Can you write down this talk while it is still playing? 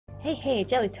Hey, hey,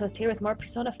 Jelly Toast here with more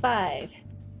Persona 5.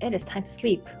 It is time to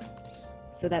sleep,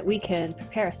 so that we can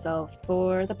prepare ourselves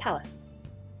for the palace.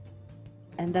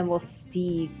 And then we'll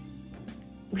see.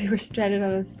 We were stranded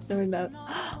on a snowy mountain.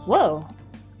 Whoa!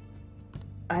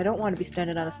 I don't want to be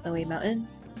stranded on a snowy mountain.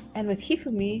 And with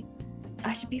Hifumi,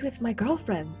 I should be with my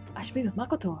girlfriends. I should be with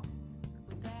Makoto.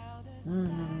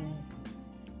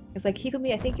 It's like,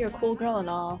 Hifumi, I think you're a cool girl and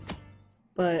all,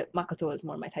 but Makoto is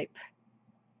more my type.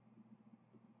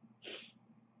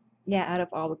 Yeah, out of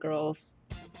all the girls,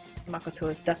 Makoto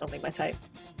is definitely my type.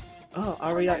 Oh,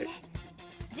 are we out?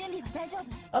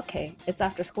 Okay, it's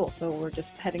after school, so we're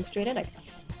just heading straight in, I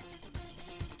guess.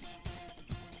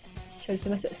 Showed it to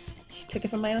my sis. She took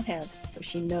it from my own hands, so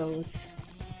she knows.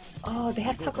 Oh, they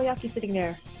have takoyaki sitting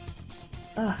there.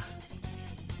 Ugh.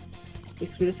 If we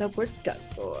screw this up, we're done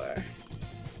for.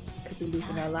 Could be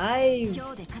losing our lives.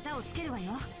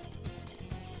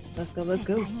 Let's go, let's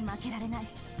go.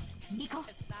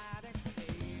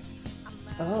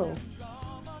 Oh.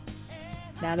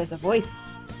 Now there's a voice.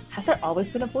 Has there always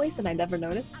been a voice and I never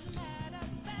noticed?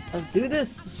 Let's do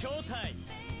this!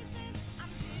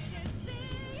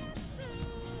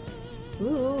 Ooh,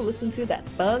 listen to that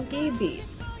funky beat.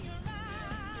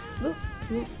 Ooh,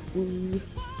 ooh, ooh.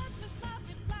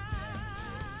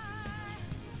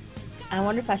 I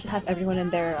wonder if I should have everyone in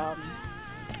their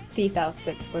thief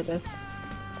outfits for this.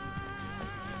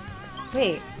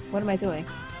 Wait, what am I doing?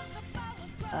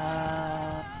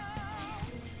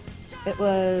 It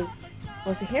was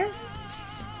it here?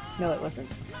 No, it wasn't.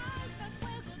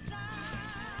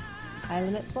 High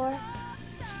limit floor?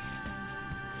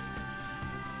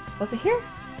 Was it here?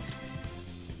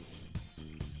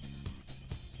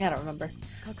 I don't remember.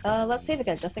 Let's save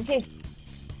again, just in case.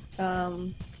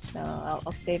 No,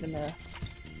 I'll save in the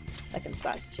second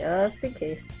spot, just in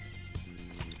case.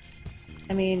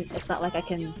 I mean, it's not like I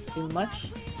can do much.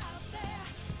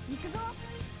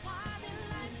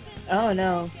 Oh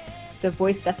no, the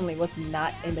voice definitely was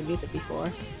not in the music before.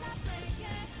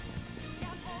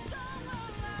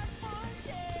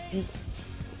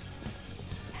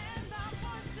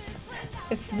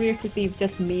 It's weird to see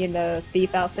just me in the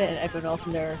thief outfit and everyone else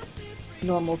in their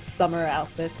normal summer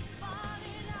outfits.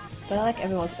 But I like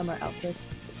everyone's summer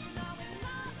outfits.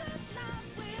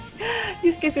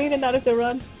 Yusuke's doing the Naruto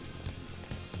run.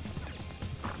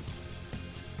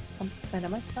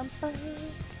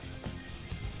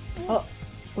 Oh,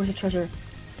 where's the treasure?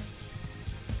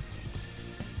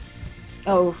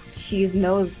 Oh,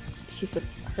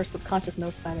 her subconscious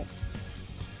knows about it.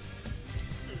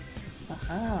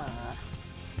 Aha.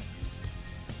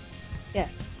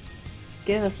 Yes.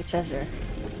 Give us the treasure.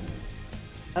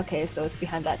 Okay, so it's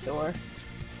behind that door.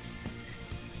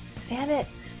 Damn it!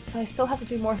 So I still have to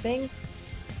do more things?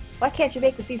 Why can't you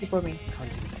make this easy for me?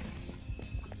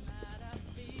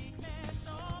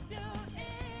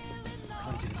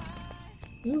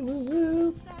 Woo woo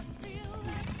woo!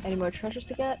 Any more treasures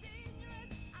to get?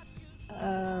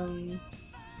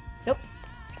 Nope.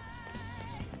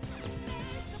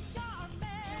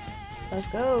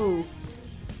 Let's go!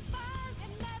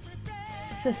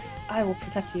 Sis, I will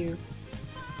protect you.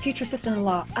 Future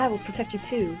sister-in-law, I will protect you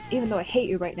too, even though I hate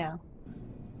you right now.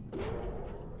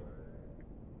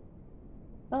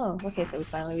 Oh, okay, so we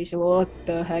finally reached. What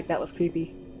the heck, that was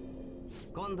creepy.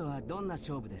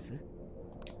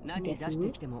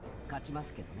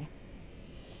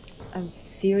 I'm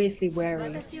seriously wary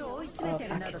of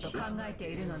Akechi.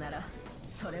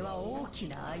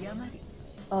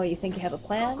 Oh, you think you have a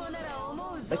plan?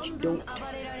 But you don't.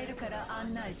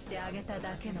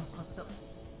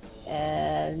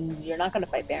 And you're not gonna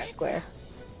fight Baron Square.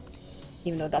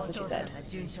 Even though that's what you said.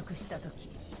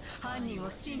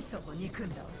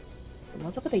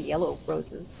 What's up with the yellow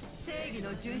roses?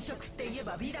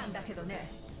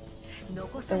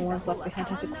 The ones left behind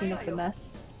have to clean up the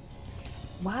mess.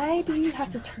 Why do you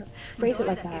have to phrase it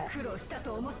like that?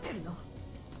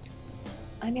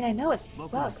 I mean, I know it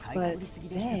sucks, but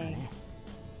dang.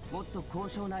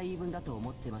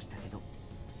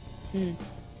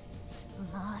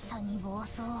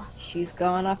 She's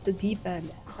gone off the deep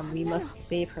end, and we must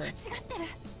save her.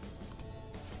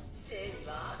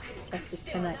 Justice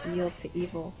cannot yield to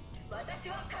evil.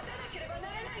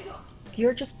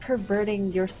 You're just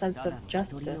perverting your sense of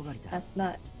justice. That's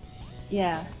not...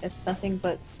 Yeah, it's nothing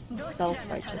but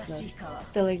self-righteousness.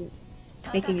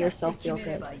 Making yourself feel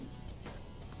good.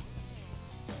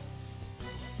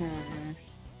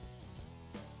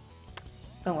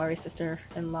 Don't worry,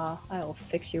 sister-in-law. I will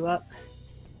fix you up.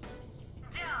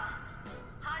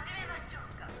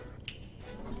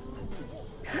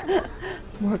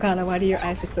 Morgana, why do your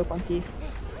eyes look so funky?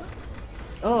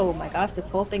 Oh my gosh, this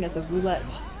whole thing is a roulette.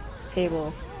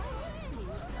 table.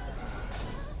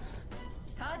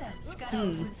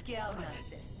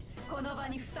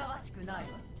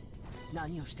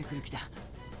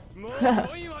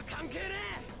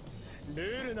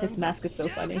 His mask is so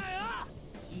funny.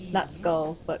 Not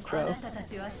skull, but crow.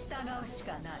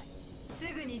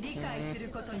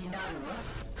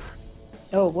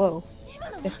 Oh, whoa.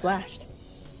 It flashed.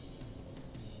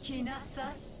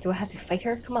 Do I have to fight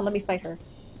her? Come on, let me fight her.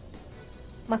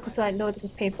 Makoto, I know this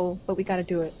is painful, but we gotta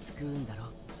do it.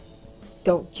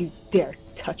 Don't you dare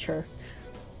touch her.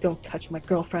 Don't touch my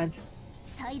girlfriend.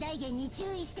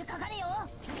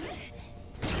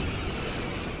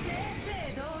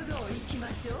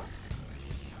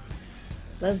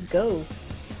 Let's go.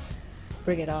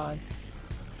 Bring it on.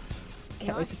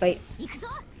 Can't wait to fight.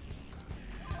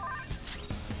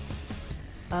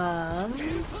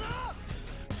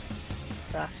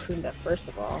 Rakunda first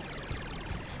of all.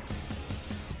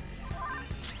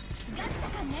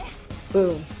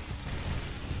 Boom.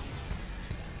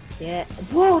 Yeah.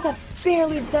 Whoa, that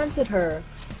barely dented her.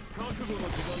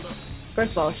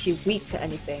 First of all, she's weak to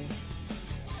anything.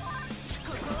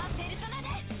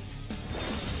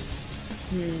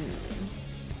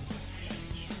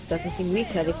 She doesn't seem weak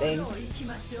to anything.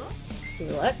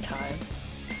 Roulette time.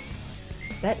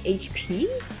 Is that HP?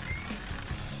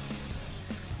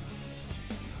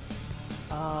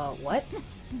 What?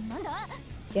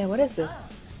 Yeah, what is this?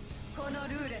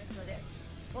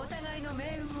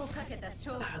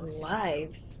 Our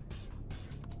lives.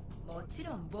 Acts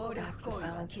of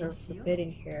violence are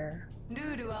forbidden here.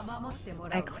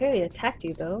 I clearly attacked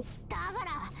you, though.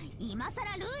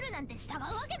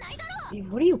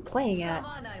 What are you playing at?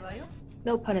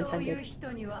 No pun intended.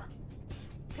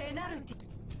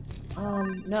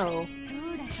 No.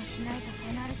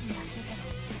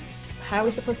 How are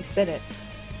we supposed to spin it?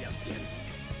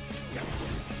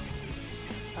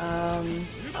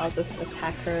 I'll just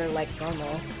attack her like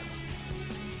normal.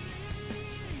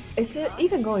 Is it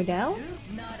even going down?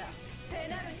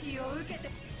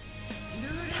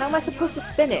 How am I supposed to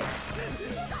spin it?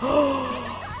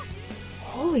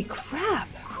 Holy crap!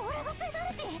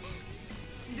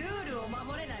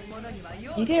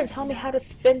 You didn't tell me how to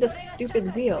spin the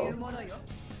stupid wheel.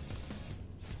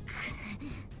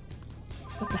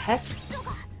 What the heck?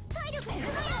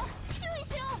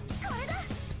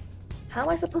 How am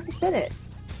I supposed to spin it?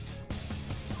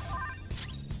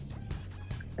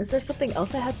 Is there something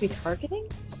else I have to be targeting?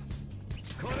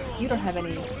 You don't have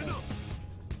any...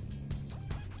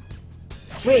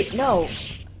 Wait, no!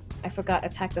 I forgot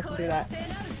attack doesn't do that.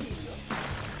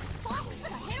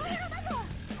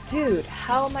 Dude,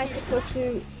 how am I supposed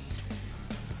to...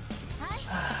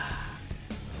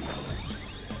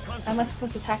 How am I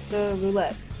supposed to attack the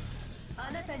roulette?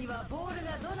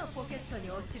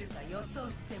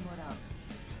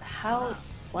 How?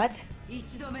 What?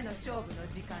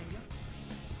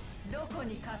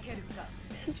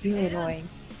 This is really annoying.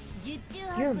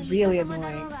 You're really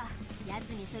annoying.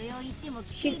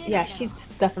 She's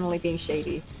definitely being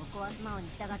shady.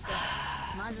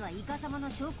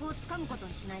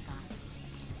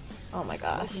 Oh my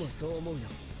gosh.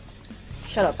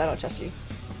 Shut up, I don't trust you.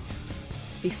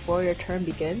 Before your turn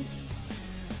begins?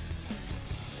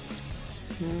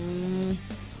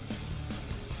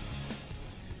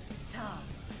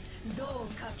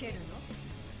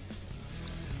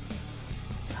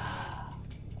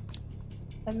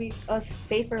 Let me a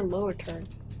safer lower turn.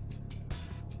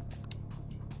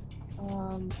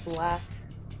 Black.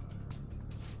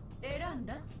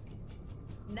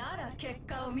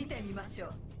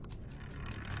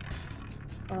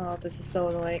 Oh, this is so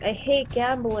annoying. I hate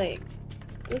gambling.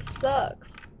 This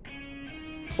sucks.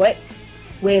 What?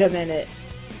 Wait a minute.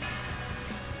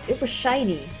 It was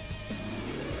shiny.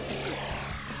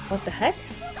 What the heck?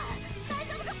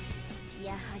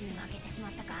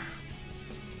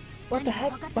 What the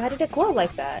heck? Why did it glow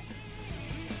like that?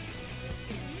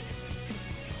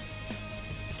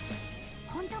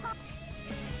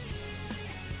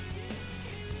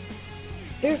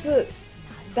 There's a...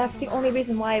 That's the only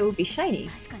reason why it would be shiny.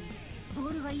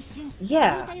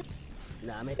 Yeah.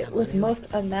 It was most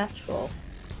unnatural.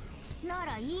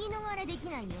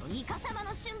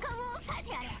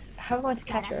 How am I going to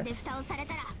catch her?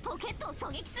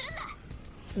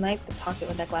 Snipe the pocket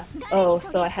with that glass. Oh,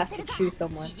 so I have to choose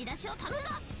someone.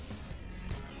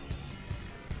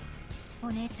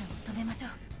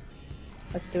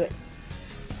 Let's do it.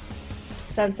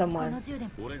 Send someone.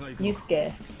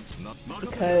 Yusuke.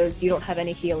 Because you don't have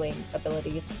any healing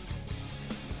abilities.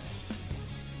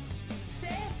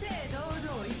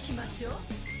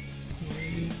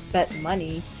 Bet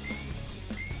money.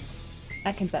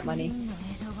 I can bet money.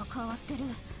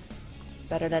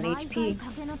 better than HP.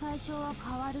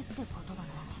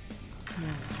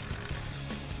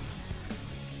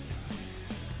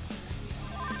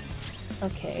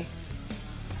 Okay.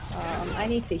 I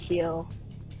need to heal.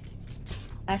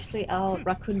 Actually, I'll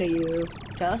Rakunda you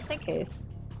just in case.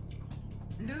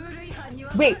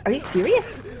 Wait, are you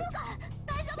serious?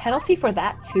 Penalty for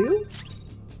that too?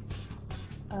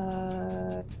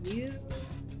 You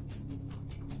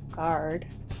guard.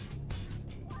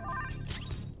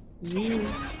 You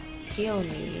heal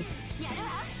me.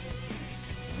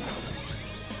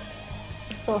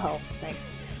 Full health,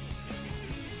 nice.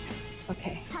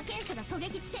 Okay.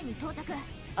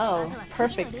 Oh,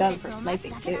 perfect gun for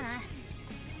sniping too.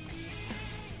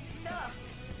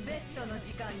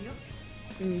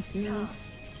 Mm-hmm.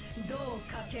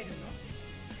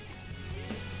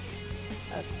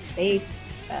 A safe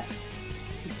bet.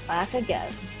 Back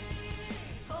again.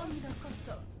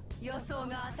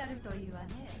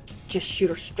 Just shoot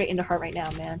her straight in the heart right now,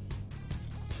 man.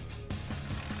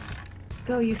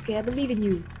 Go, Yusuke, I believe in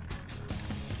you.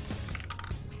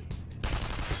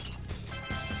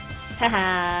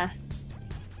 Haha.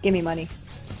 Give me money.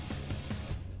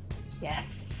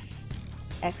 Yes.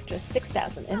 Extra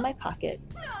 6,000 in my pocket.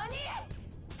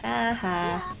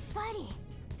 Haha.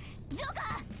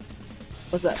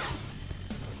 What's up?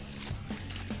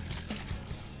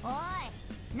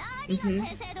 Mm-hmm.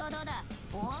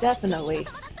 Definitely.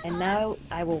 And now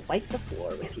I will wipe the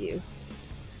floor with you.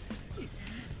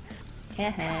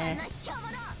 Haha.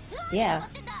 Yeah.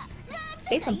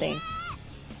 Say something.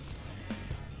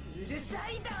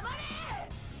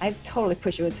 I'd totally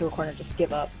push you into a corner, just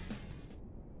give up.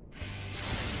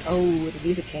 Oh, the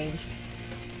music changed.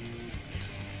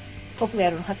 Hopefully I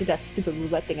don't have to do that stupid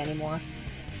roulette thing anymore.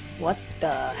 What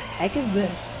the heck is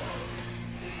this?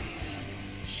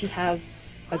 She has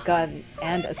a gun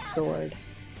and a sword.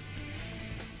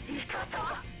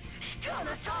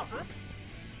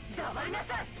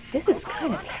 This is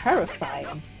kind of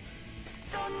terrifying.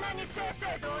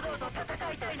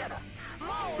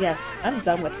 Yes, I'm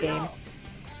done with games.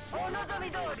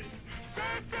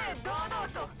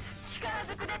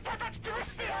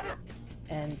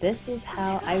 And this is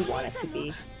how I want it to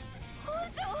be.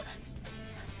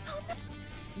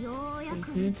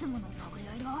 Mm-hmm.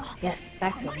 Yes,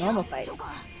 back to a normal fight.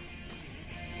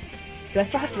 Do I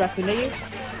still have to Rakunda you?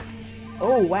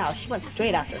 Oh wow, she went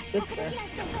straight after her sister.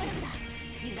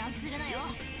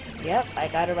 Yep, I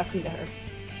gotta Rakunda her.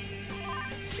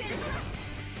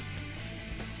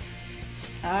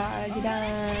 Are you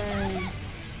done?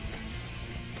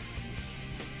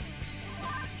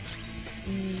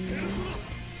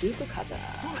 Super Kaja.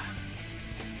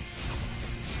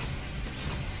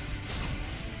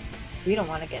 So we don't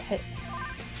want to get hit.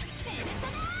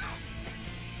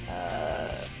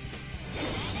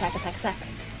 Attack, attack, attack.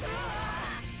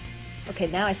 Okay,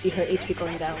 now I see her HP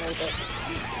going down a little bit.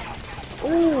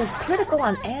 Ooh, critical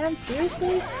on Anne?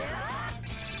 Seriously?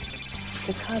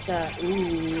 The Kaja,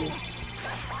 ooh.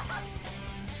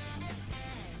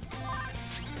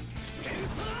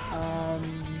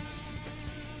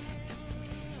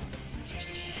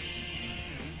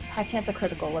 High chance of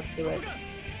critical, let's do it.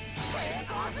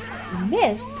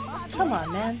 Miss? Come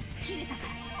on, man.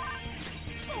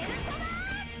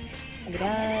 I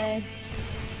died.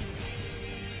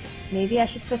 Maybe I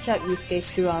should switch out Yusuke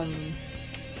to, I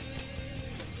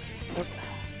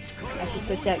should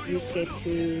switch out Yusuke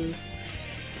to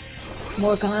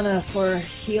Morgana for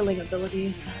healing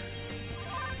abilities.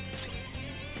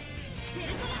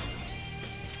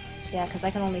 Yeah, because I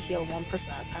can only heal one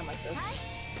person at a time like this.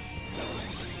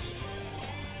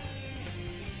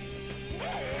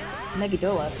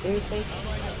 Megidola, seriously?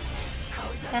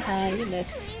 Haha, you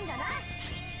missed.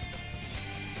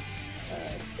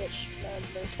 Switch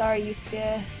member. Sorry,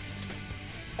 Yusuke.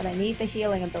 But I need the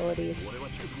healing abilities.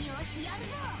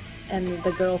 And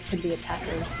the girls can be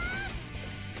attackers.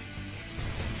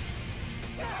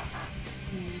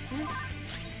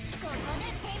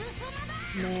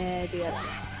 Megidola.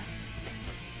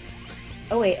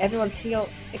 Oh wait, everyone's healed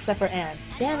except for Anne.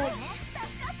 Damn it!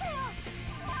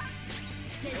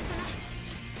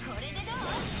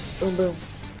 Boom boom.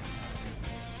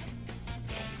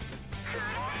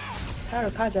 Taro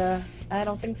Kaja? I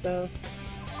don't think so.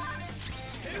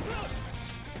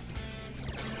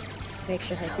 Make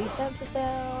sure her defense is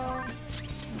down.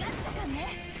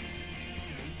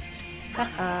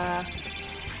 Haha.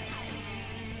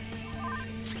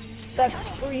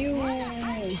 Sucks for you!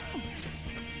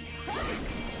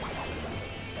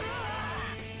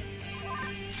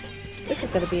 This is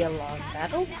gonna be a long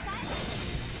battle.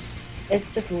 It's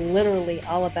just literally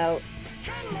all about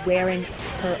wearing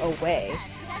her away.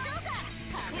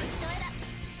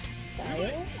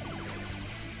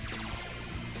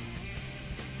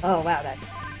 Oh wow, that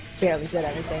barely did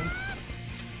anything.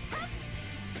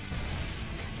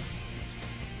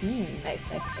 Nice,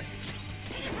 nice, nice.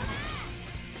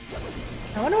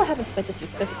 I wonder what happens if I just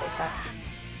use physical attacks.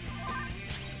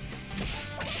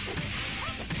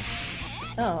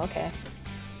 Oh, okay.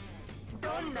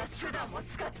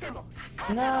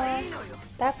 No,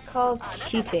 that's called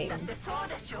cheating.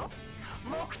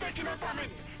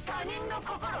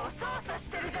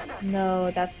 No,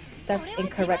 that's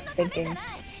incorrect thinking.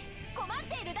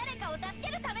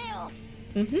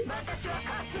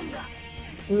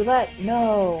 Roulette,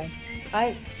 no.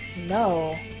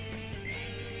 No.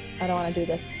 I don't want to do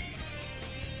this.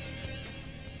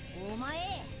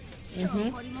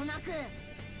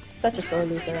 Such a sore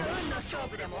loser.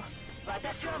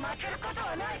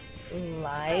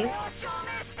 Lies.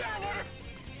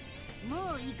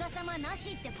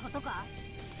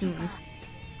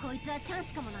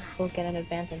 We'll get an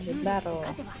advantage in battle.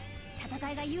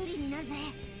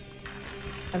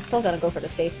 I'm still gonna go for the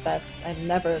safe bets. I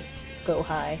never go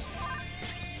high.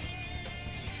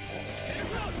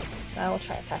 I will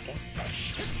try attacking.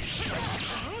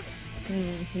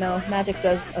 No, magic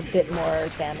does a bit more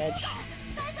damage.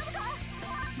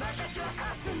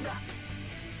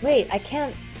 Wait, I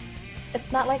can't...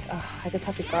 It's not like... Ugh, I just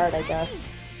have to guard, I guess.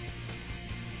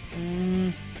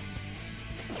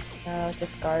 No,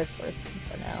 just guard first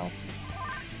for now.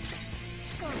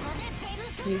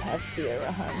 You have deer,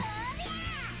 hun.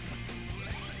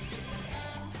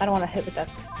 I don't want to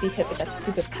be hit with that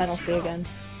stupid penalty again.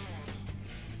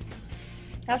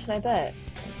 How should I bet?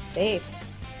 Safe.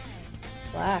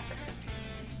 Black.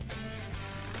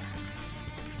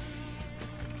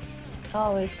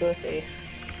 Always go safe.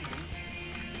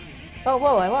 Oh,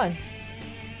 whoa, I won!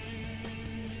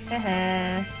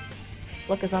 Haha.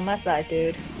 Luck is on my side,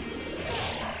 dude.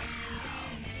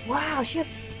 Wow, she has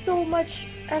so much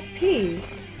SP!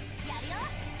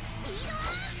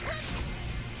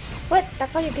 What?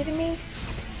 That's all you're giving me?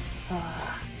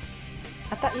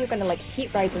 I thought you were gonna like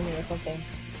heat riser me or something.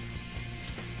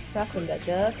 Rocking that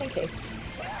just in case.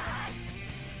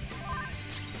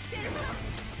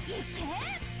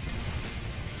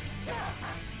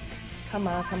 Come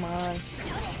on, come on.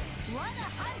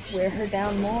 Wear her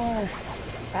down more.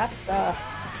 Faster.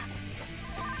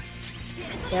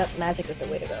 Yep, magic is the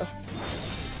way to go.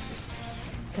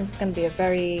 This is gonna be a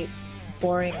very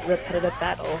boring, repetitive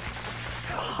battle.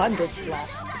 100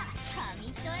 slaps.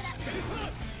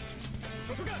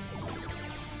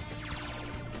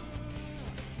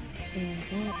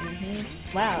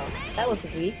 Wow, that was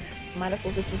weak. Might as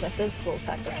well just use my physical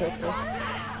attack to kill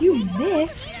her. You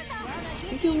missed!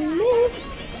 You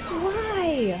missed!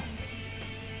 Why?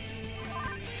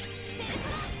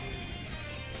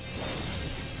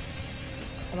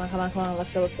 Come on, come on, come on, let's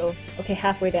go, let's go. Okay,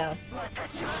 halfway down.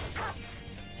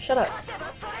 Shut up.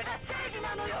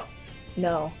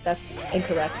 No, that's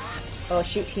incorrect. Oh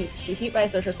shoot, she heat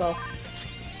rises herself.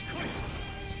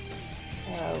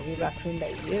 We raccoon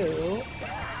that you.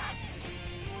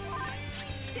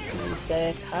 Use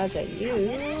Kaja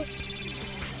you.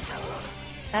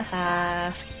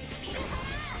 Haha.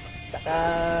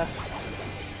 Sucker.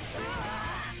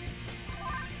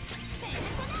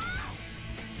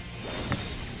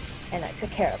 And I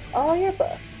took care of all your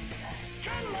buffs.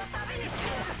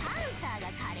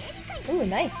 Ooh,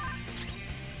 nice.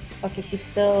 Okay, she's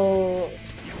still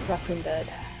raccoon dead.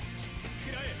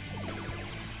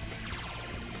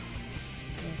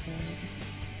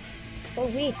 So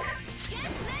weak.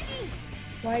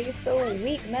 Why are you so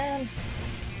weak, man?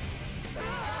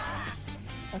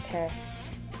 Okay.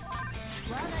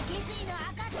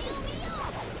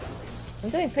 I'm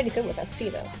doing pretty good with SP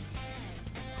though.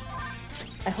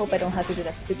 I hope I don't have to do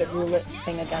that stupid roulette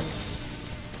thing again.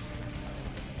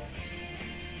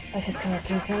 I just can't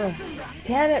kill her.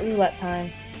 Damn it, roulette time.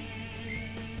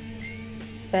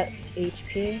 Bet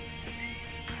HP.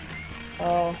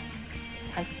 Oh, it's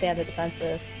time to stay on the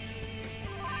defensive.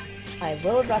 I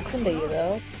will Rakunda you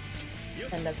though,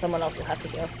 and then someone else will have to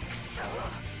heal.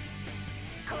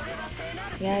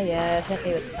 Yeah, hit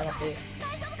me with the penalty.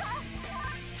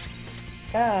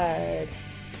 Guard.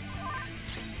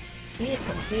 You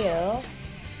can heal.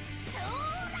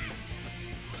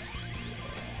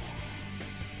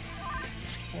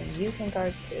 And you can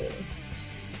guard too.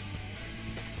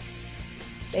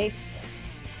 Safe.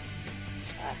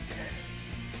 Back.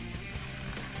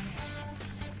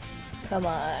 Come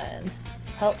on.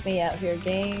 Help me out here,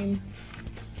 game.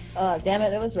 Oh, damn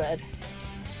it, it was red.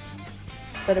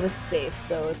 But it was safe,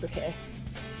 so it's okay.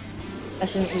 I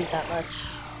shouldn't lose that much.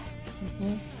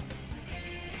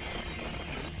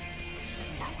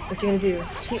 What you gonna do?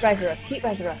 Heat riser us, heat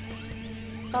riser us.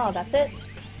 Oh, that's it?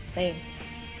 Lame.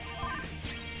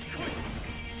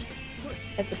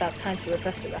 It's about time to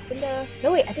refresh the Rapida.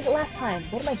 No wait, I did it last time.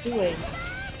 What am I doing?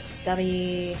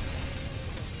 Dummy.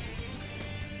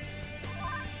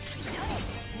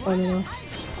 Oh no.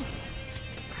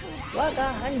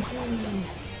 Waga Hanji.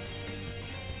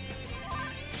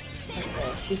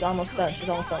 Okay, she's almost done. She's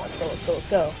almost done. Let's go, let's go, let's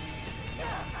go.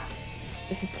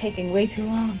 This is taking way too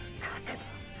long.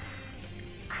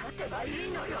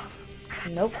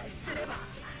 Nope.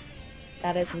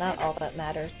 That is not all that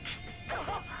matters.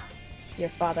 Your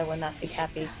father will not be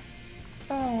happy.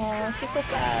 Oh, she's so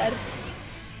sad.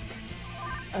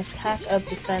 Attack of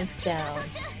defense down.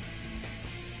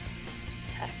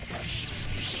 Attack.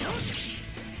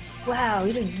 Wow,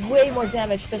 he did way more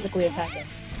damage physically attacking.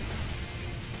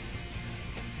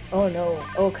 Oh no.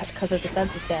 Oh, because her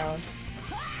defense is down.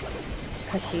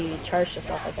 Because she charged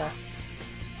herself, I guess.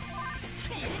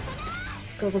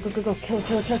 Go, go, go, go, go. Kill her,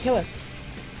 kill her, kill her, kill her.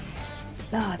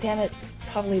 Ah, damn it.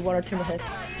 Probably one or two more hits.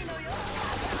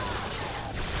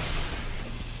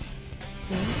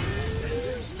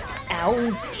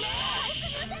 Ouch.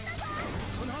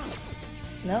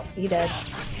 Nope, you dead.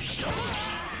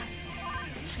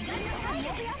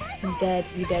 You dead,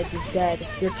 you dead, you dead.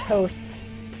 You're toast.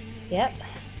 Yep.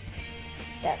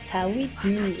 That's how we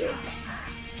do it.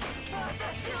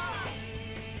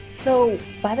 So,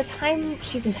 by the time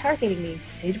she's interrogating me,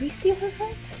 did we steal her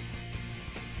heart?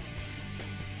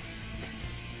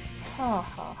 Ha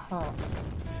ha ha.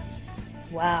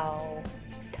 Wow.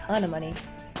 Ton of money.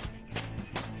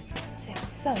 6,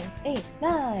 7, 8,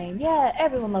 9. Yeah,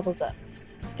 everyone levels up.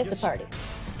 It's a party.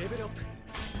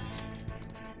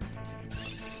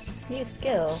 New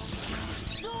skill.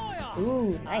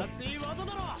 Ooh, nice.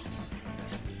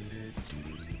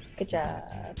 Good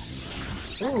job.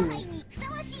 Ooh.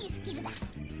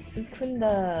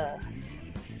 Sukunda.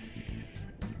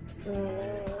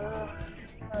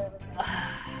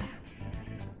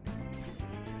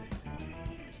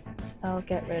 I'll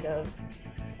get rid of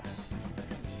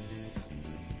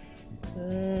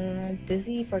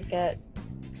Dizzy, forget,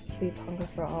 sleep, hunger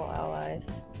for all allies.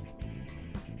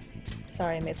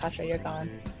 Sorry, Meipatra, you're gone.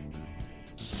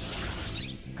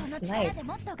 Snipe.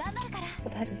 What the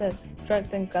heck is this?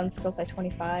 Strengthen gun skills by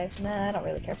 25? Nah, I don't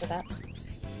really care for that.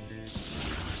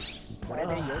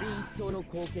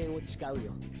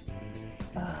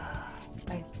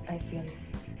 I feel...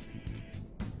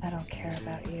 I don't care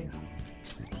about you.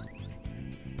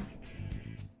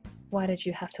 Why did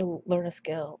you have to learn a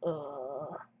skill?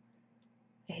 Ugh.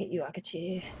 I hate you,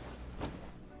 Akachi.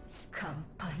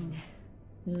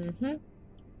 Mm-hmm.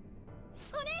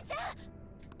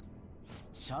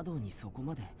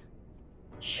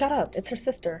 Shut up, it's her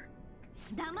sister.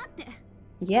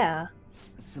 Yeah.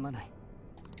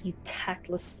 You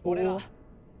tactless fool.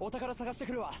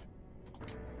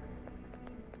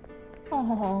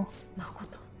 Oh.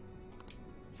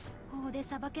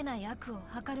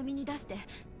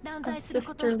 A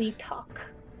sisterly talk.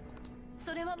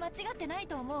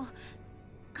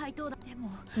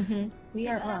 We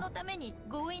are wrong.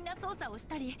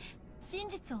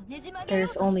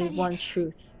 There's only one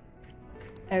truth.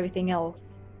 Everything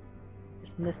else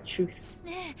is mistruth.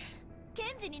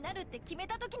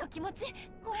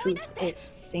 Truth is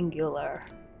singular.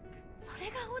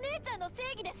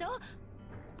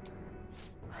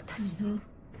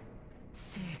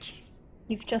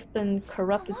 You've just been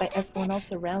corrupted by everyone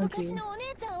else around you.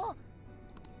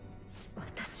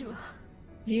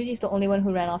 Yuji's the only one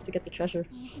who ran off to get the treasure.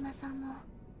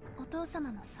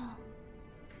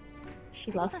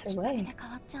 She lost her way.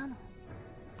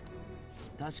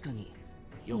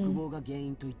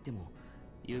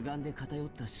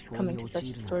 Coming to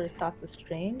such distorted thoughts is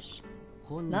strange?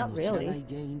 Not really.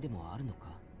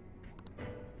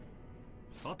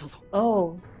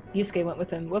 Oh, Yusuke went with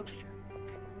him. Whoops.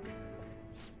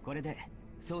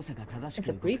 It's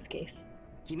a briefcase.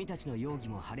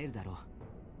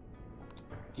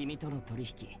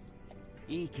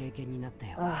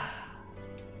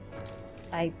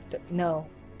 No.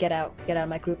 Get out. Get out of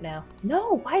my group now.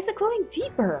 No! Why is it growing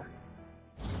deeper?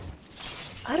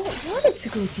 I don't want it to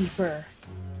go deeper.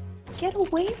 Get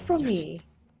away from me.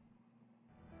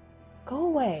 Go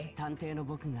away.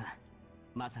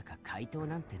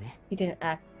 He didn't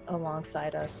act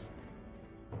alongside us.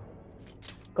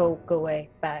 Go away.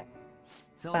 Back.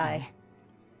 Bye.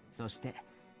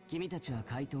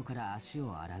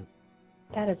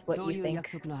 That is what you think.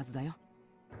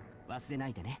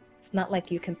 It's not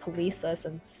like you can police us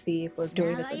and see if we're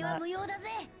doing this or not.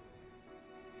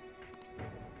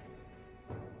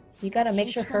 You gotta make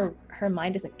sure her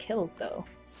mind isn't killed, though.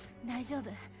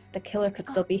 The killer could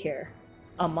still be here.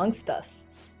 Amongst us.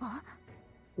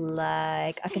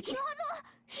 like Akechi.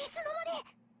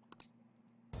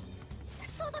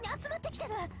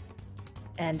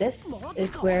 And this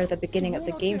is where the beginning of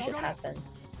the game should happen.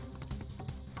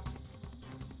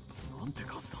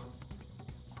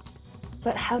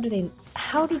 But how do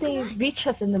they reach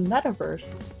us in the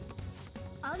metaverse?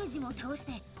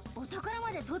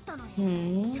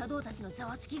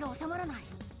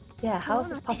 Yeah, how is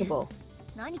this possible?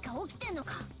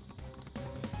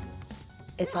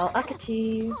 It's all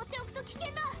Akechi.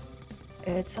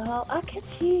 It's all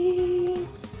Akechi.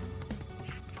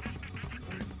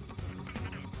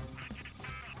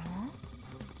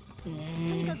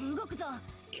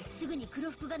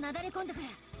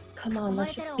 Come on,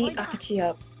 let's just beat Akechi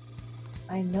up.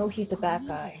 I know he's the bad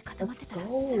guy. Let's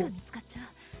go.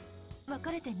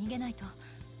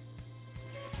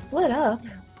 Split up?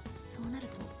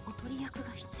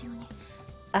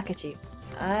 Akechi.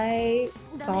 I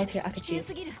volunteer Akechi.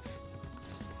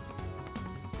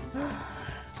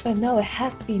 But no, it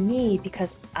has to be me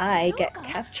because I get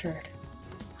captured.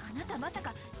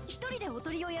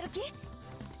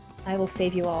 I will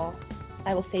save you all.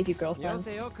 I will save you, girlfriends.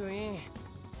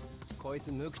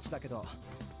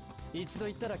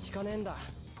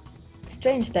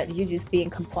 Strange that Yuji's being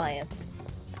compliant.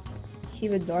 He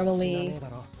would normally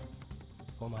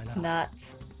not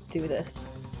do this.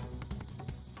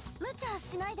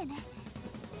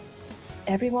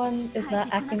 Everyone is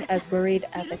not acting as worried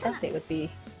as I thought they would be.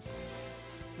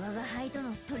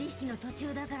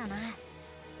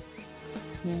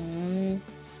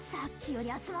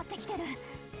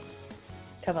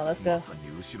 Come on, let's go.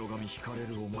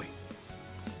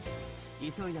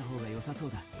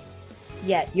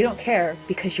 Yeah, you don't care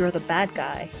because you're the bad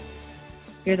guy.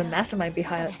 You're the mastermind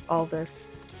behind all this.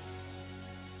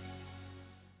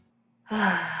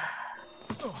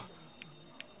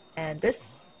 And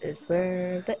this is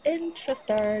where the intro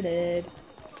started.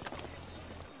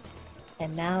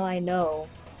 And now I know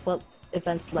what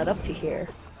events led up to here.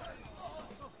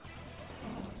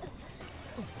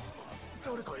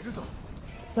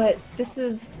 But this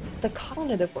is the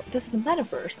cognitive world. This is the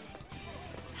metaverse.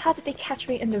 How did they catch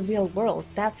me in the real world?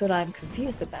 That's what I'm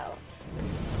confused about.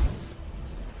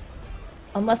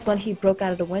 Unless when he broke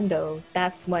out of the window,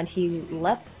 that's when he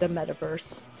left the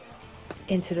metaverse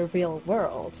into the real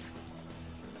world.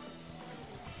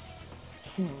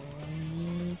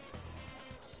 And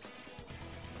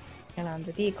I'm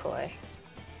the decoy.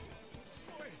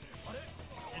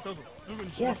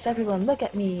 Yes, everyone, look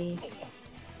at me.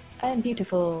 I'm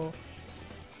beautiful.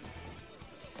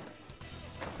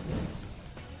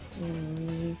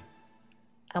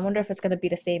 I wonder if it's gonna be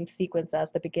the same sequence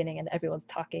as the beginning and everyone's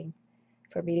talking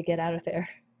for me to get out of there.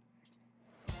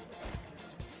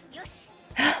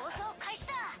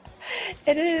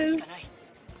 It is!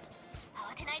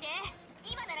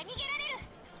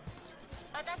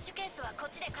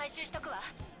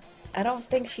 I don't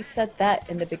think she said that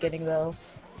in the beginning though.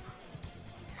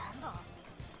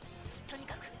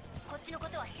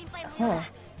 Huh.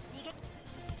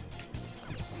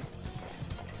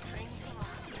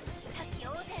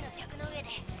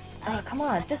 Ah, come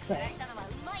on, this way.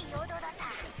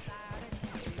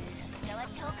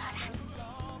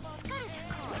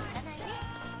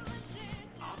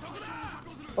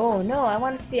 Oh no, I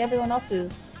want to see everyone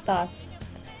else's thoughts.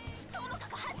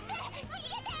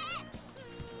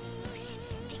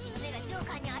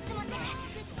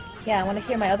 Yeah, I want to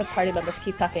hear my other party members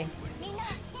keep talking.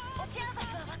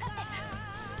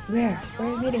 Where? Where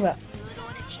are you meeting up?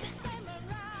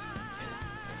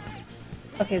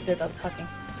 Okay, they're done talking.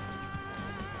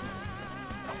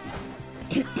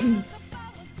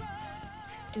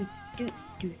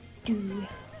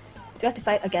 Do I have to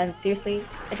fight again? Seriously?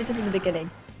 I did this in the beginning.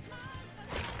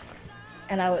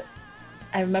 And I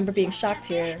remember being shocked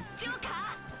here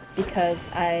because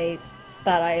I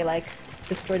thought I like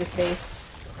destroyed his face.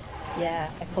 Yeah,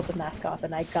 I pulled the mask off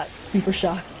and I got super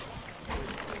shocked.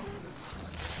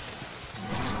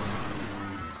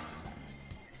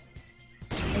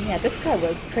 And yeah, this guy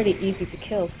was pretty easy to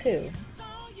kill too.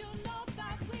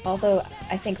 Although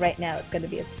I think right now it's going to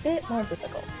be a bit more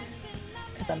difficult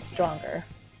because I'm stronger.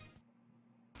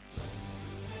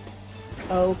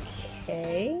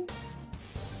 Okay.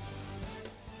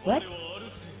 What?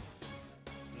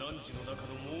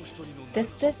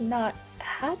 This did not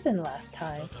happen last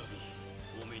time.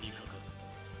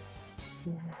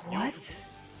 What?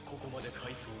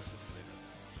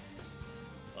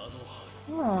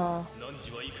 Huh.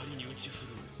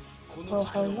 Well,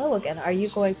 hello again. Are you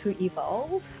going to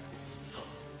evolve?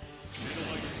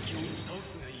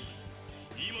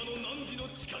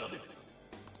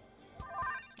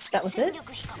 That was it?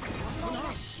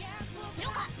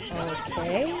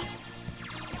 Okay.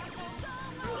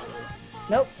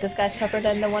 Nope, this guy's tougher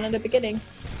than the one in the beginning.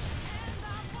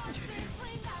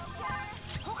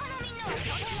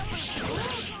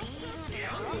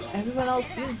 Everyone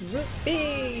else use Root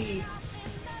B!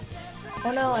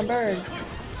 Oh no, I'm burned.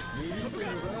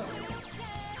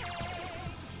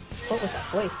 What was that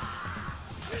voice?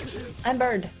 I'm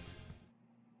burned.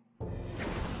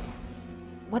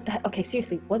 What the heck? Okay,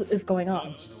 seriously, what is going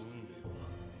on?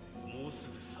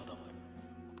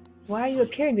 Why are you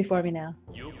appearing before me now?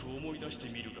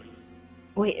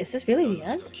 Wait, is this really the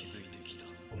end?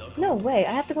 No way,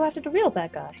 I have to go after the real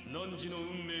bad guy.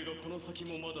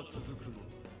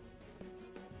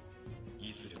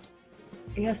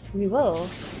 Yes, we will.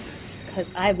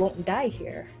 Because I won't die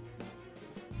here.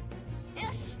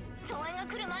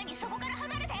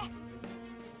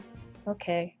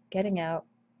 Okay, getting out.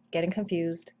 Getting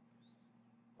confused.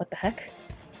 What the heck?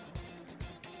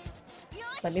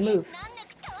 Let me move.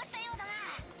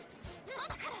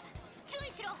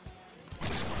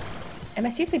 Am I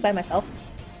seriously by myself?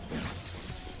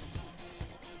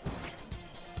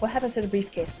 What happens to the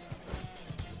briefcase?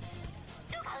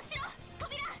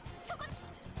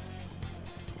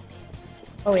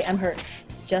 Oh wait, I'm hurt.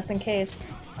 Just in case.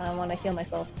 I want to heal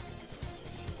myself.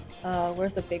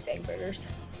 Where's the Big Bang Burgers?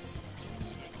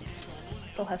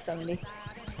 Still have 70.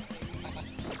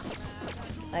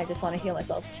 I just want to heal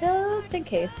myself just in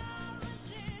case.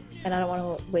 And I don't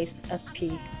want to waste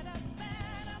SP.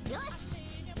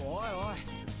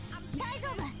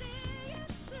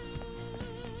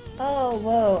 Oh,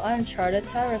 whoa, uncharted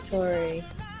territory.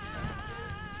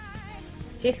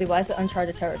 Seriously, why is it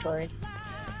uncharted territory?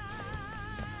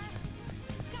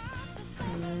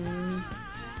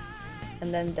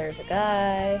 And then there's a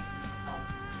guy.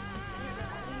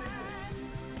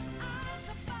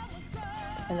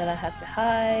 And then I have to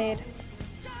hide.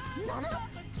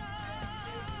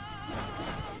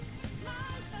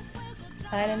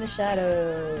 Hide in the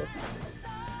shadows.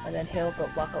 And then he'll go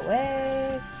walk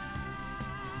away.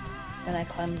 And I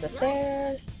climb the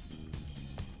stairs.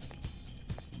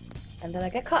 And then I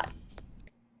get caught.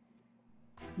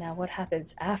 Now what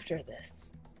happens after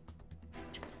this?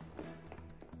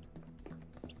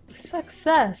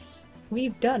 Success!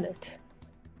 We've done it.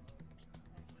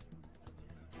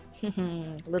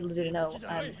 Little did you know,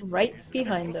 I'm right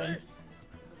behind them.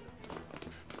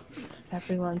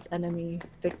 Everyone's enemy,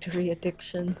 victory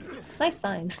addiction. Nice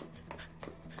signs.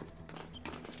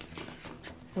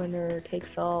 Winner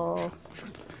takes all.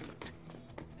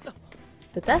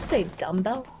 Did that say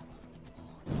dumbbell?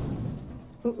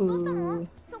 Ooh.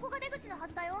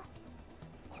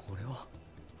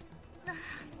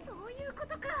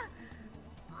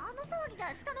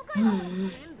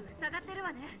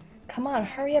 Come on,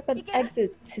 hurry up and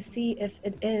exit to see if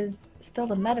it is still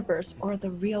the metaverse or the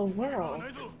real world.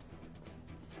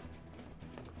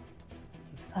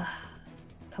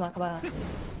 Come on, come on.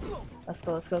 Let's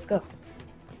go, let's go, let's go.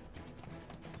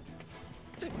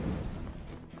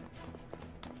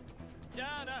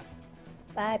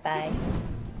 Bye bye.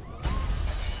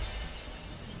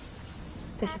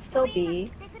 This should still be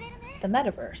the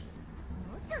metaverse.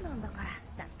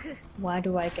 Why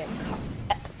do I get caught?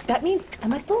 That means,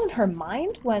 am I still in her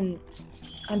mind when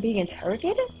I'm being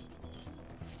interrogated?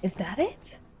 Is that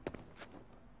it?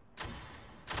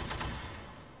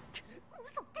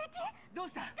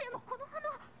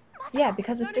 Yeah,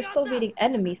 because if they're still reading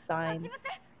enemy signs.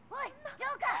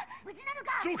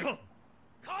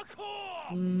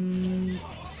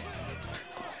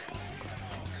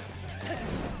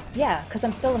 Yeah, because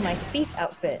I'm still in my thief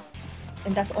outfit.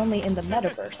 And that's only in the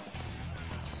metaverse.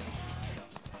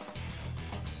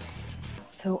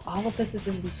 So all of this is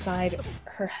inside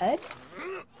her head?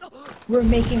 We're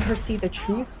making her see the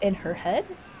truth in her head?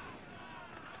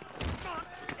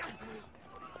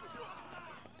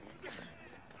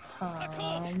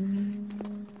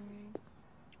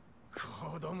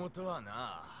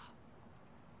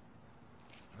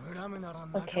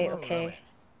 Okay, okay.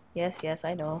 Yes, yes,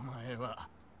 I know.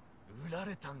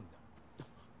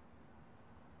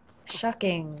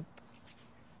 Shocking.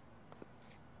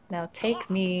 Now take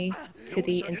me to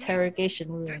the interrogation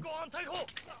room.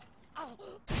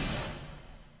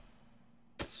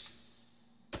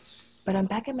 But I'm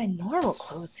back in my normal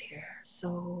clothes here,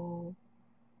 so...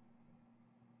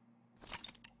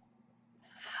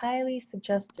 Highly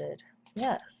suggested.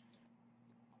 Yes.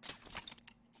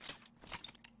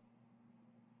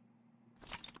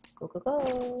 Go, go,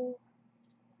 go.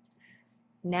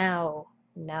 Now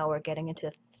we're getting into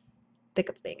the thick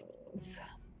of things.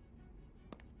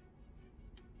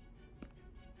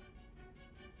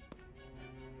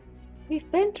 We've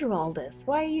been through all this.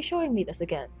 Why are you showing me this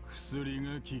again?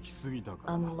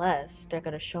 Unless they're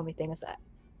gonna show me things that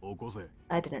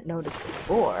I didn't notice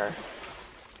before.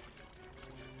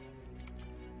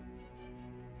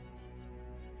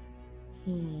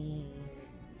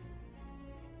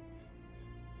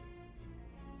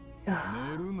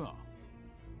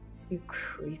 You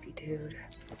creepy dude.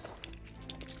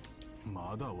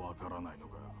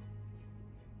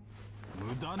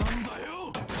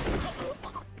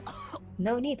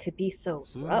 No need to be so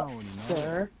rough,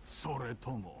 sir.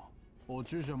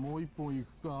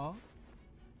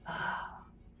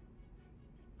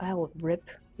 I will rip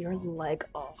your leg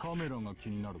off.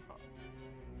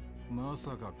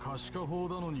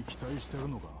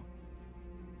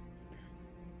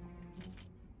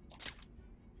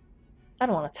 I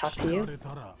don't want to talk to you.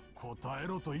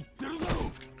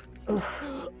 Oof.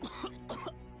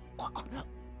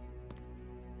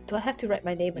 Do I have to write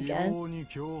my name again?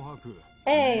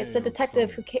 Hey, it's the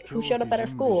detective who showed up at our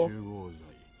school.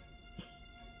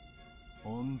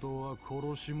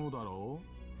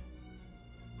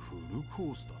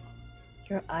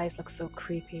 Your eyes look so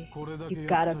creepy. You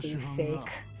gotta be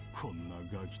fake.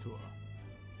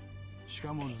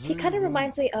 He kind of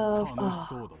reminds me of,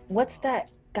 what's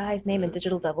that guy's name in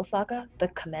Digital Devil Saga? The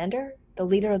commander? The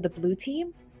leader of the blue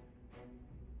team?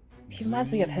 He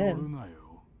reminds me of him.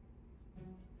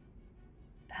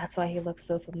 That's why he looks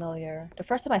so familiar. The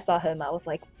first time I saw him, I was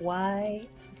like, why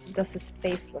does his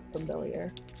face look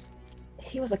familiar?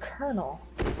 He was a colonel.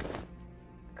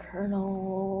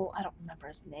 Colonel... I don't remember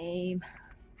his name.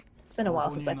 It's been a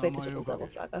while since I played Digital Devil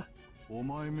Saga.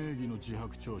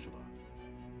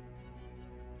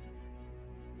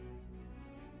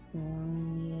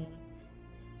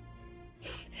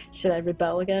 Should I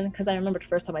rebel again? Because I remember the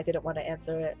first time I didn't want to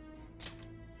answer it.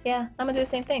 Yeah, I'm gonna do the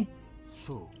same thing.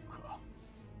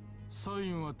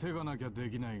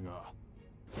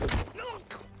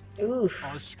 Oof.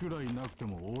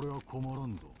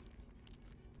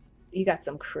 You got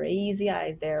some crazy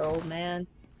eyes there, old man.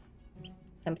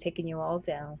 I'm taking you all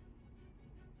down.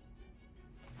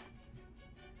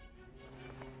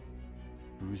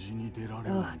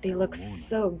 Oh, they look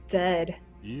so dead.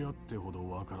 You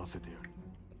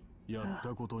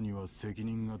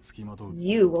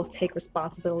will take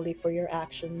responsibility for your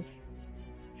actions.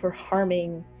 For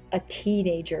harming a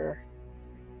teenager.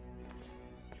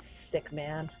 Sick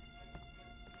man.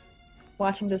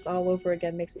 Watching this all over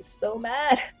again makes me so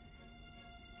mad.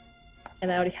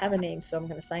 And I already have a name, so I'm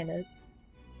gonna sign it.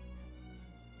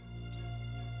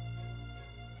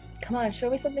 Come on, show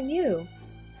me something new.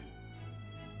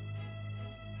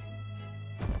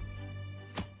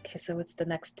 Okay, so it's the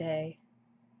next day.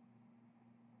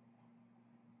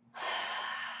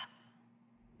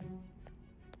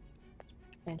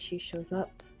 And she shows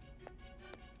up.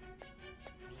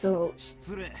 So,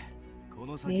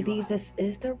 maybe this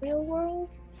is the real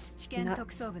world?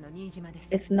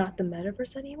 It's not the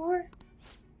metaverse anymore?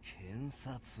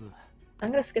 I'm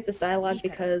gonna skip this dialogue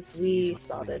because we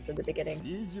saw this in the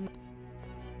beginning.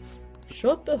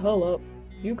 Shut the hell up.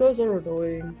 You guys are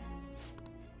annoying.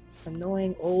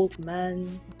 Annoying old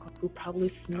men who probably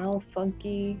smell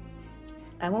funky.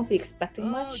 I won't be expecting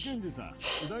much.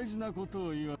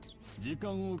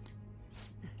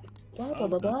 Blah blah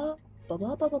blah blah. Blah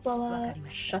blah blah blah blah.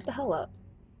 Shut the hell up.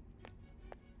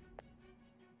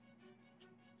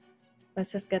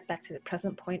 Let's just get back to the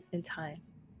present point in time.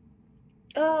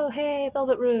 Oh, hey,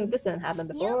 Velvet Room. This didn't happen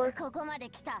before.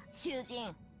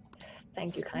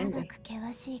 Thank you kindly.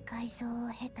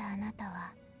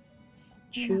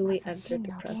 Truly entered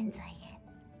the present.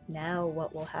 Now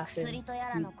what will happen? We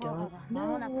don't know.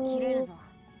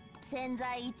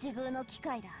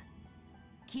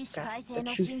 That's the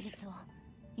truth.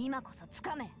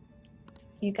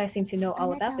 You guys seem to know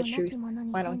all about the truth.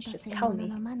 Why don't you just tell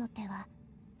me?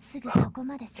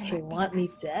 If you want me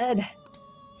dead.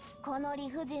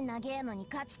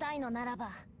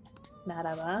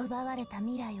 Naraba?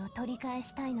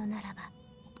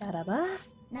 Naraba?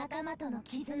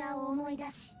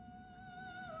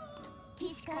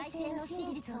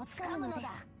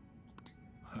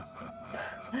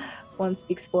 One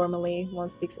speaks formally, one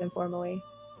speaks informally.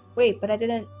 Wait, but I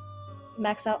didn't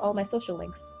max out all my social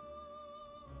links.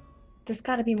 There's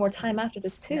gotta be more time after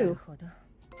this too.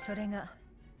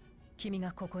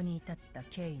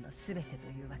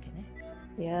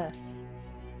 Yes.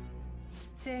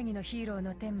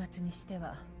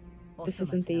 This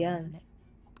isn't the end.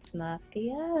 It's not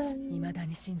the end.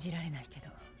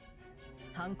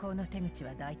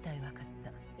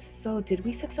 So, did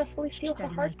we successfully steal her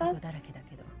heart then?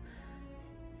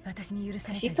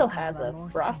 She still has a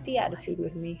frosty attitude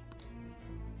with me.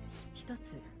 一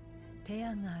つ提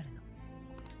案があるの。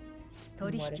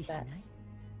取引しない？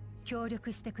協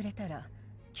力してくれたら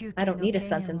休 I 憩 don't の need a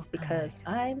軽減を sentence 考え because る。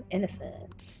 I'm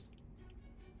innocent.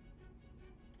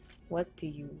 What do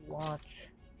you want?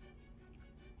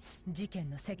 事件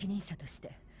の責任者とし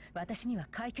て私には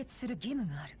解決する義務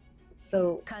がある。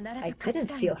 So 必 I ず勝 didn't ち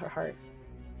たい steal の her heart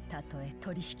たとえ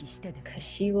取引してでも because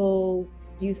she will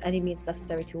use any means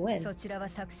necessary to win. そちらは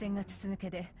作戦が筒抜け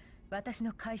で私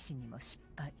の改心にも失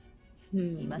敗。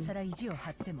 Hmm. 今更意地を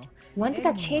張っても When did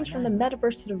that change from the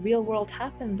metaverse to the real world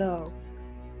happen though?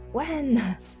 When?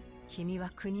 君は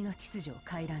国の秩序を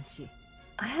回覧し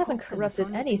I haven't 国家の corrupted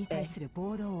存立に対 anything. する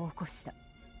暴動を起こした。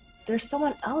 There's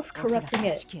someone else corrupting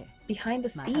it 死刑 behind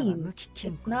the または無 scenes. 期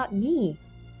禁 It's 錮 not me.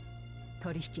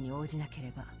 取引に応じなけ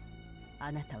ればあ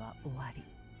なたは終わり。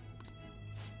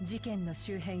事件の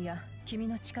周辺や君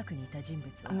の近くにいた人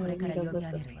物 I をこれ will から need a 読み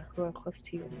list 上 of げるわ。 people who are close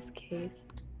to you in this case.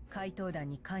 怪盗団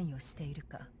に関与している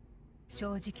か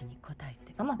正直に答え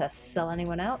て。 I'm not gonna sell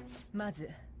anyone out. まず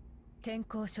転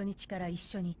校初日から一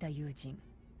緒にいた友人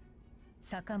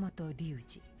坂本龍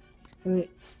二、 Wait,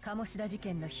 鴨志田事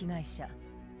件の被害者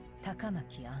高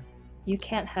巻杏、 you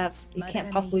can't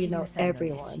possibly know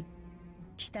everyone.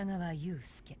 北川悠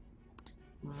介、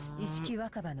 Mm. 石木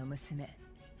若葉の娘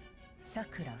さ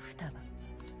くら双葉、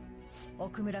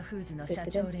奥村フーズの社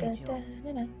長令嬢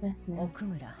奥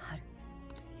村春、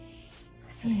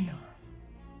それと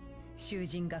修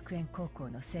人学園高校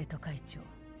の生徒会長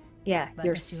Yeah,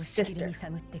 your 私をしきり sister. に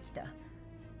探ってきた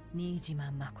新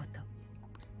島誠、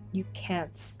 You can't.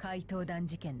 怪盗団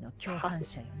事件の共犯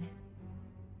者よね。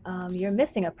 You're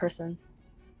missing a person.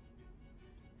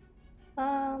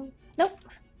 Nope.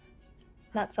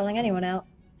 Not selling anyone out.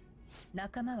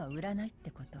 仲間は売らないっ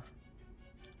てこと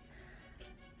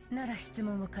なら質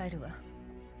問を変えるわ。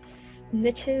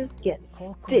 Snitches get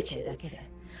高校生だけ stitches. で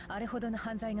あれほどの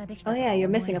犯罪ができた Oh とは yeah, 思 you're え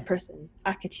ない missing a person.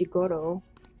 Akechigoro.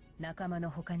 仲間の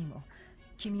他にも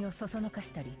君をそそのか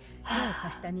したり手を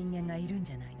貸した人間がいるん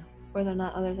じゃないの？ Were there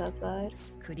not others outside?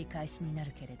 繰り返しにな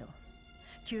るけれど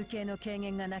休憩の軽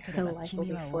減がなけれ Her ば life will 君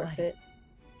be は終わり。 forfeit.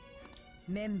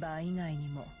 メンバー以外に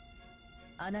も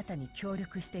あなたに協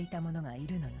力していた者がい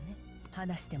るのよね。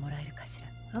話してもらえるかし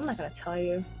ら。 I'm not gonna tell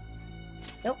you.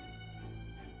 Nope.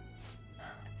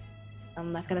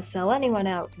 I'm not gonna sell anyone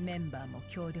out. メンバーも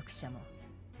協力者も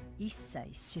一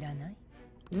切知らない。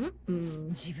 Mm-mm.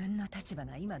 自分の立場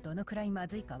が今どのくらいま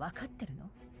ずいか分かってるの？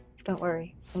 Don't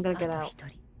worry. I'm あ gonna と get out. 一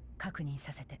人確認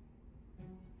させて。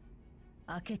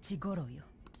明智五郎よ。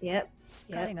 Yep.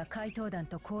 彼 Yep. が怪盗団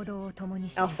と行動を共に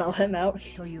して I'll い sell た him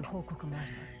out. という報告もある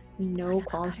わ。 No まさ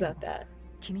か qualms 彼 about も that.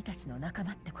 君たちの仲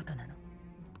間ってことなの？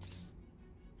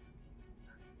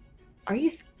 Are you?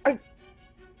 Are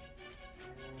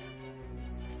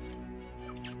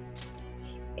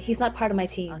he's not part of my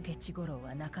team, 明智五郎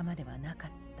は仲間ではなか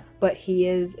った。 but he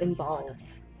is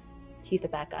involved. He's the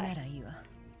bad な guy. らいいわ。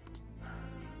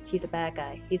 He's the bad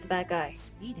guy. He's the bad guy.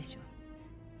 いいでしょう。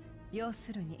要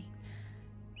するに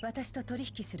私と取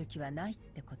引する気はないっ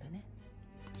てことね。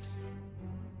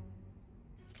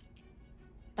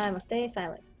 I must stay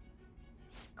silent.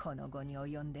 この後に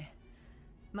及んで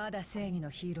まだ正義の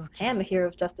ヒーロー I am a 級。 hero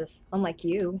of justice, unlike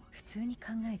you. 普通に考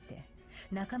えて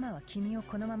仲間は君を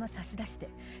このまま差し出して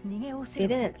逃げおせ They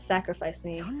るわ。 didn't sacrifice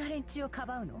me. そんな連中をか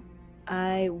ばうの？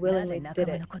 I なぜ willingly 仲 did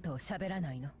間 it. のことを喋ら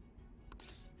ないの？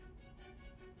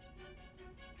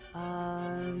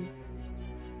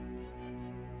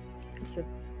 It's a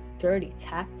dirty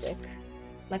tactic.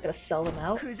 I'm not gonna sell them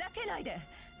out. ふざけないで。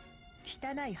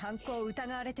汚い犯行を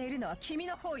疑われているのは君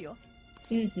の方よ。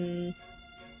 Mm-hmm.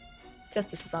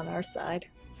 Justice is on our side.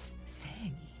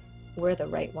 正 We're the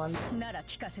right ones. 義なら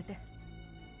聞かせて。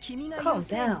君が Calm 言う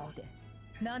正義って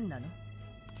何なの？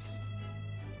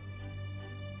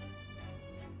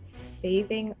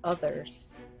 Saving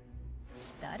others.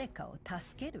 誰かを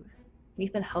助ける？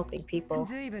 We've been helping people.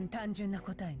 ずいぶん単純な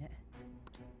答えね。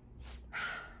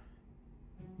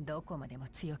どこまでも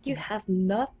強気 You な。 have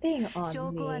nothing 証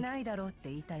on 拠は me. ないだろうって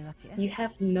言いたいわけ？ You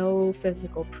have no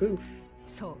physical proof.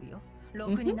 そうよ。ろ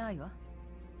くにないわ。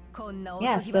こんなおとぎ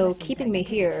Yeah, 話 so みたい keeping な me 手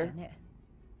口じゃ here ね。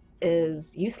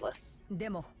 is useless. で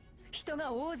も人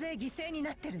が大勢犠牲に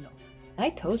なってるの。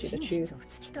 I told you the 真 truth. 実を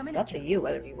突き止め It's な up き to ゃ。 you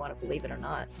whether you want to believe it or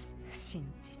not. 真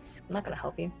実 I'm not gonna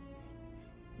help you.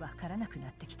 わからなくな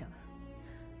ってきたわ。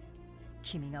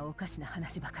君がおかしな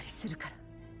話ばかりするか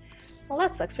ら。 Well,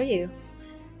 that sucks for you.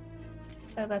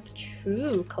 What about the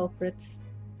true culprits?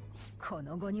 こ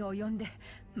の後に及んで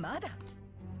まだ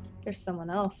There's someone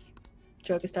else.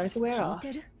 Joke is starting to wear 聞い off.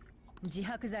 てる？自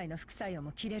白剤の副作用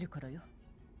も切れる頃よ。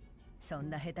そん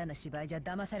な下手な芝居じゃ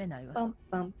騙されないわ。 Bum,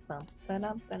 bum, bum,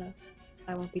 ba-dum, ba-dum.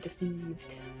 I won't be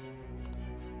deceived.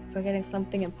 Forgetting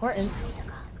something important.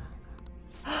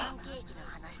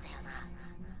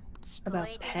 About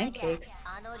pancakes.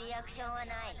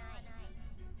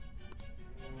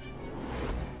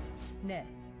 ね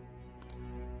え、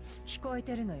聞こえ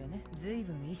てるのよね。ずい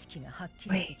ぶん意識がはっき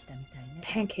りしてきたみたいね。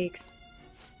Pancakes.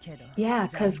 けど、 Yeah,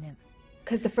 because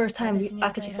the first time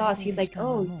Akachi saw us, he's like,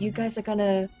 "Oh, you guys are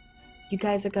gonna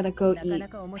go eat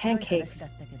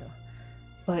pancakes."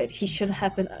 But he shouldn't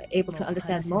have been able to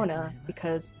understand Mona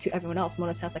because to everyone else,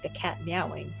 Mona sounds like a cat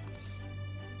meowing.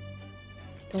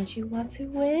 Don't you want to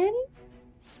win?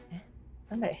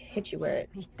 I'm gonna hit you where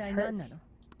it hurts.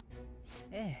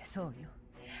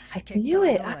 I knew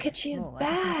it! Akachi is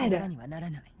bad! Akachi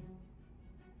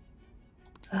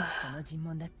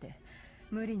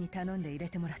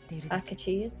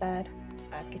is bad.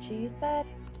 Akachi is bad.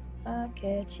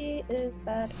 Akachi is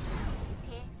bad.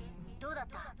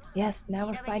 Yes, now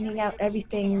we're finding out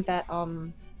everything that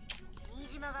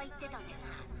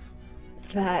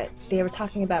they were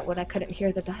talking about when I couldn't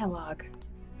hear the dialogue.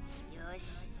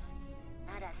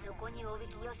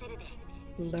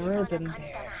 Lure them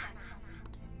there.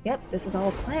 Yep, this was all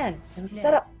a plan. It was a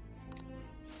setup.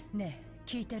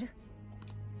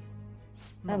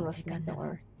 I'm listening, don't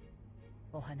worry.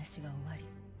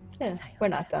 Yeah, we're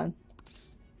not done.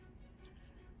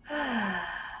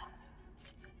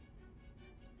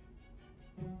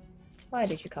 Why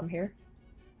did you come here?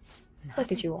 What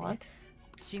did you want?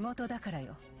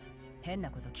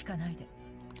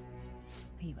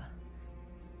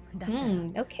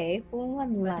 Okay,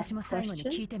 one last question.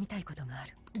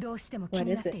 What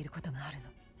is it?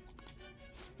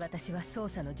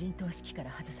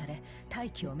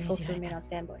 Toast remain on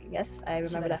standby. Yes, I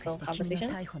remember that phone conversation.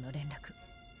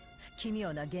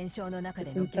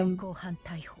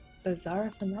 Bizarre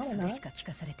phenomena.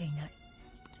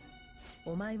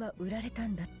 お前は売られた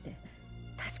んだって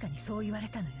確かにそう言われ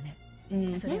たのよね。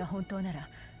それが本当なら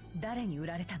誰に売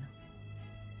られたの？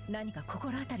何か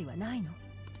心当たりはないの？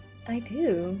 I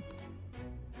do.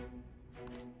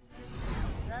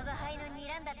 我が輩の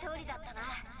睨んだ通りだったな。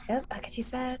Yep, Akachi's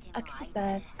bad. Akachi's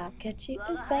bad. Akachi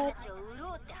is bad.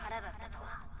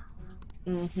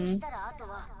 そしたらあと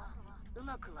はう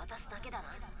まく渡すだけだな。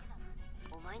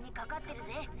お前にかかってる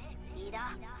ぜ、リー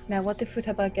ダー。Now what did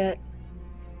Futaba get?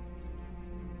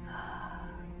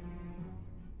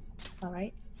 All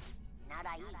right. な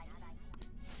らいい。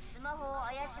スマホを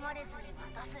怪しまれずに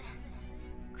渡す。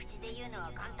口で言うの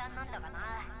は簡単なんだがな。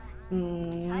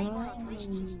最後の取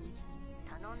引。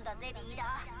頼んだぜ、リーダー。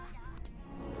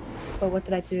But what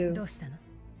did I do? どうしたの?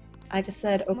 I just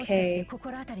said, okay. もしかして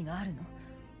心当たりがあるの?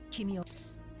 君を。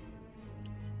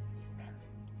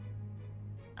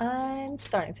I'm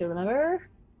starting to remember.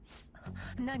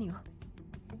 何を?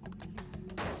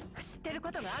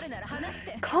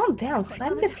 Calm down,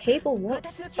 slamming the table won't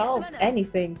solve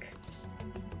anything.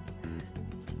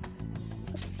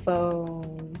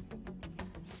 Phone.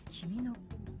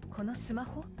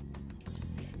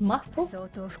 Smartphone?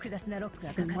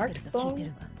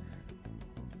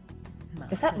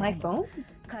 Is that my phone?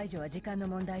 I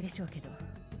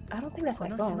don't think that's my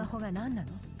phone.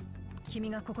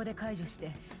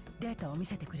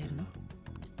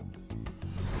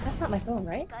 That's not my phone,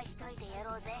 right?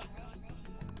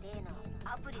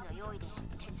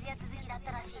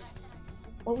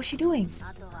 What was she doing?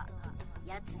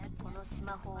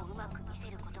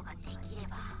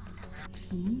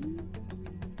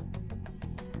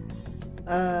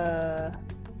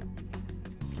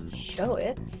 Show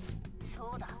it?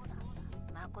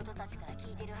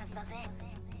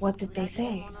 What did they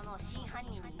say?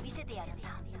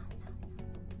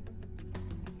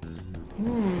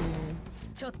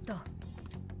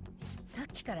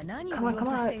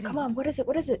 Come on, what is it?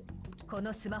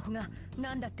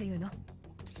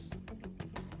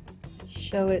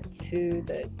 Show it to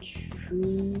the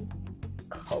true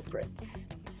culprit.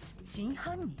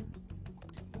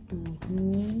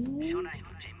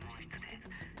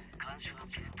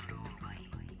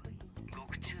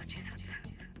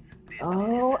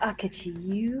 Oh, Akachi,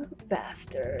 you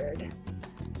bastard.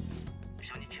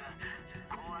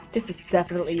 This is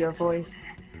definitely your voice.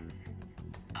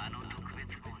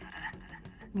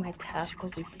 My task will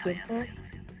be simple.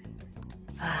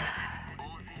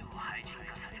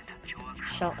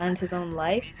 Shall end his own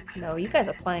life? No, you guys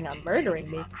are planning on murdering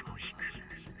me.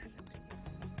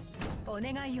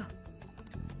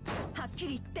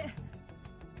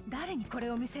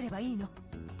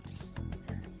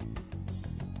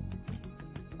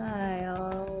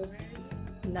 I'll...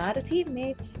 Not a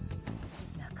teammate.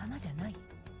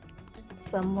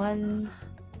 Someone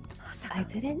I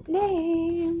didn't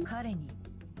name.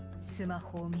 スマ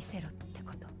ホを見せろって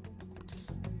こと。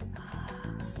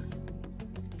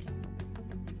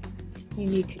You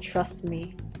need to trust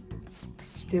me.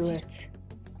 Do it.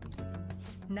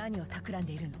 何を企ん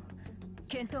でいるの？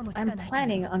見当もつか I'm ない。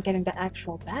 planning on getting the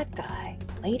actual bad guy.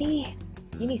 Lady,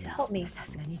 you need to help me. さ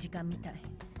すがに時間みたい。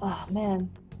 Oh man,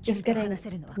 just getting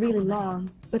really long.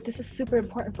 But this is super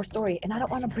important for story, and I don't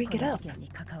want to break it up.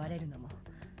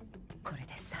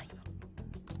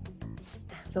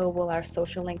 So will our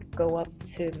social link go up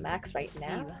to max right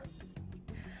now?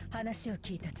 話を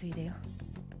聞いたついでよ。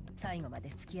最後まで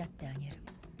付き合ってあげる。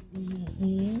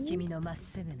Mm-hmm. 君のまっ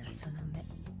すぐなその目。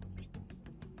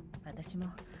私も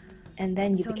And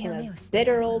then you became a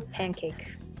bitter old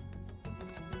pancake.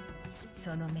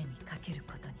 その目にかける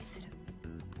ことにする。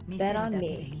 Bet on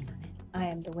me. I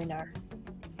am the winner.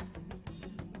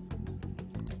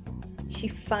 She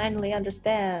finally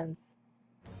understands.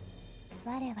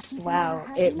 Wow,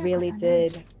 it really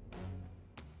did.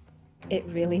 It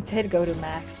really did go to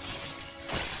max.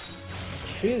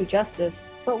 True justice.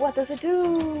 But what does it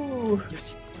do?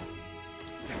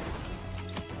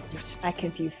 I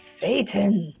confuse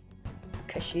Satan.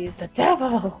 Because she's the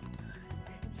devil.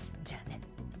 じゃあね。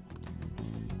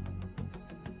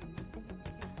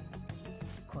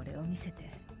これを見せて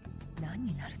何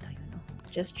になるというの？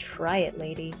 Just try it,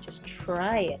 lady. Just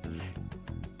try it.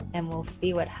 And we'll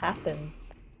see what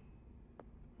happens.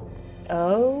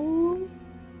 Oh,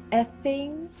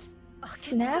 effing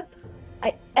snap.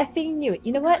 I effing knew it.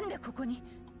 You know what?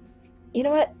 You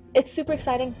know what? It's super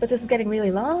exciting, but this is getting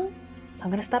really long. So I'm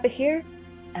going to stop it here.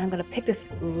 And I'm going to pick this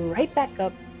right back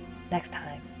up next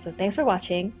time. So thanks for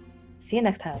watching. See you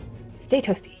next time. Stay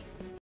toasty.